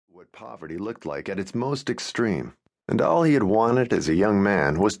what poverty looked like at its most extreme, and all he had wanted as a young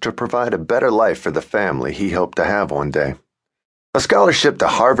man was to provide a better life for the family he hoped to have one day. A scholarship to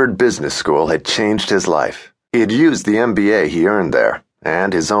Harvard Business School had changed his life. He had used the MBA he earned there,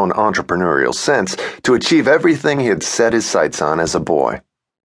 and his own entrepreneurial sense, to achieve everything he had set his sights on as a boy.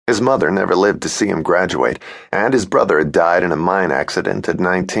 His mother never lived to see him graduate, and his brother had died in a mine accident at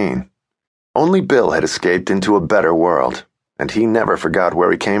 19. Only Bill had escaped into a better world, and he never forgot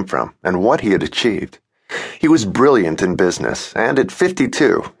where he came from and what he had achieved. He was brilliant in business, and at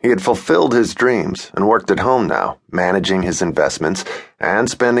 52, he had fulfilled his dreams and worked at home now, managing his investments and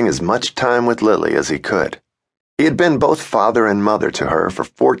spending as much time with Lily as he could. He had been both father and mother to her for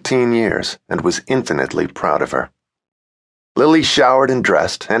 14 years and was infinitely proud of her. Lily showered and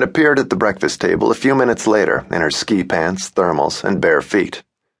dressed and appeared at the breakfast table a few minutes later in her ski pants, thermals, and bare feet.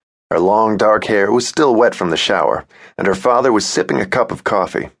 Her long dark hair was still wet from the shower, and her father was sipping a cup of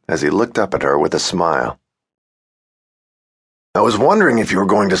coffee as he looked up at her with a smile. "I was wondering if you were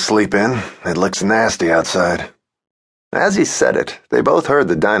going to sleep in. It looks nasty outside." As he said it, they both heard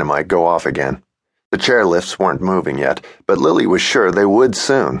the dynamite go off again. The chairlifts weren't moving yet, but Lily was sure they would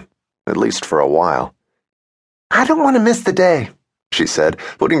soon, at least for a while. "I don't want to miss the day," she said,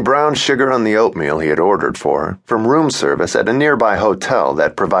 putting brown sugar on the oatmeal he had ordered for her from room service at a nearby hotel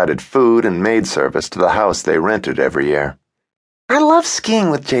that provided food and maid service to the house they rented every year. "I love skiing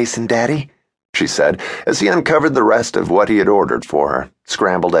with Jason, Daddy," she said as he uncovered the rest of what he had ordered for her,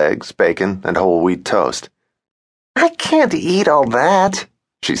 scrambled eggs, bacon, and whole wheat toast. "I can't eat all that,"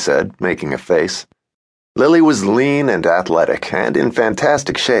 she said, making a face. Lily was lean and athletic and in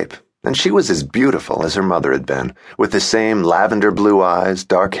fantastic shape, and she was as beautiful as her mother had been, with the same lavender blue eyes,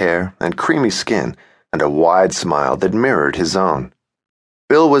 dark hair, and creamy skin, and a wide smile that mirrored his own.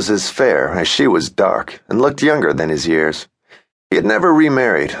 Bill was as fair as she was dark, and looked younger than his years. He had never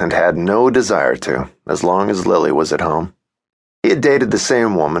remarried and had no desire to, as long as Lily was at home. He had dated the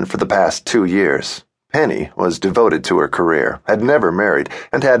same woman for the past 2 years. Penny was devoted to her career, had never married,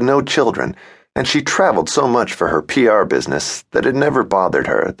 and had no children, and she traveled so much for her PR business that it never bothered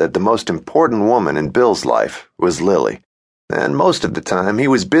her that the most important woman in Bill's life was Lily, and most of the time he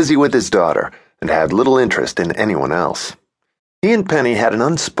was busy with his daughter and had little interest in anyone else. He and Penny had an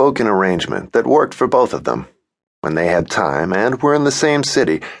unspoken arrangement that worked for both of them. When they had time and were in the same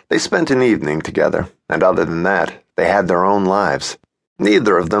city, they spent an evening together, and other than that, they had their own lives.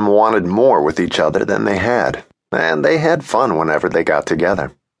 Neither of them wanted more with each other than they had, and they had fun whenever they got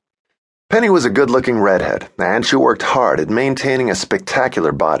together. Penny was a good-looking redhead, and she worked hard at maintaining a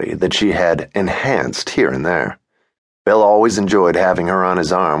spectacular body that she had enhanced here and there. Bill always enjoyed having her on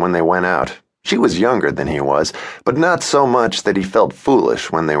his arm when they went out. She was younger than he was, but not so much that he felt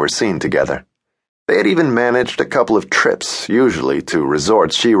foolish when they were seen together. They had even managed a couple of trips, usually to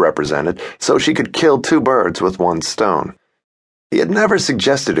resorts she represented, so she could kill 2 birds with 1 stone. He had never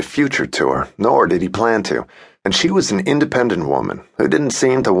suggested a future to her, nor did he plan to, and she was an independent woman who didn't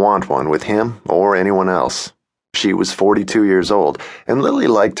seem to want one with him or anyone else. She was 42 years old, and Lily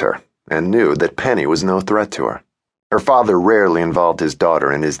liked her and knew that Penny was no threat to her. Her father rarely involved his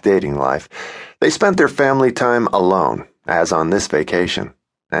daughter in his dating life. They spent their family time alone, as on this vacation.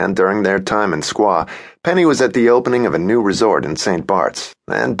 And during their time in Squaw, Penny was at the opening of a new resort in St. Bart's,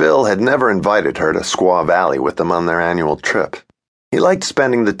 and Bill had never invited her to Squaw Valley with them on their annual trip. He liked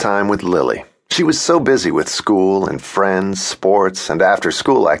spending the time with Lily. She was so busy with school and friends, sports, and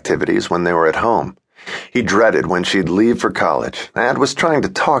after-school activities when they were at home. He dreaded when she'd leave for college and was trying to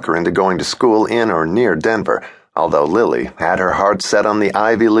talk her into going to school in or near Denver, although Lily had her heart set on the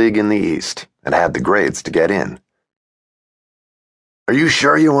Ivy League in the East and had the grades to get in. "Are you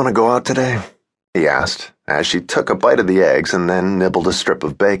sure you want to go out today?" he asked, as she took a bite of the eggs and then nibbled a strip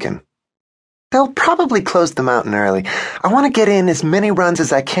of bacon. "They'll probably close the mountain early. I want to get in as many runs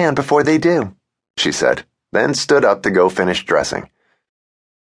as I can before they do," she said, then stood up to go finish dressing.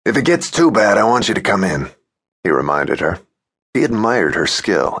 "If it gets too bad, I want you to come in," he reminded her. He admired her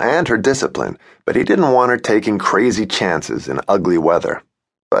skill and her discipline, but he didn't want her taking crazy chances in ugly weather.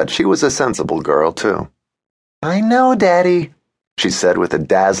 But she was a sensible girl, too. "I know, Daddy," she said with a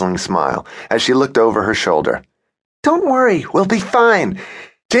dazzling smile as she looked over her shoulder. "Don't worry, we'll be fine.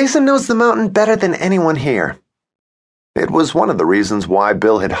 Jason knows the mountain better than anyone here." It was one of the reasons why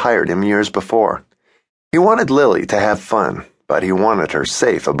Bill had hired him years before. He wanted Lily to have fun, but he wanted her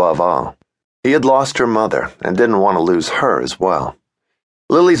safe above all. He had lost her mother and didn't want to lose her as well.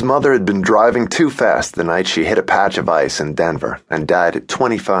 Lily's mother had been driving too fast the night she hit a patch of ice in Denver and died at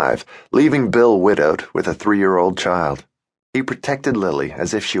 25, leaving Bill widowed with a 3-year-old child. He protected Lily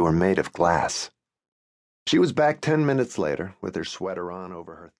as if she were made of glass. She was back 10 minutes later with her sweater on over her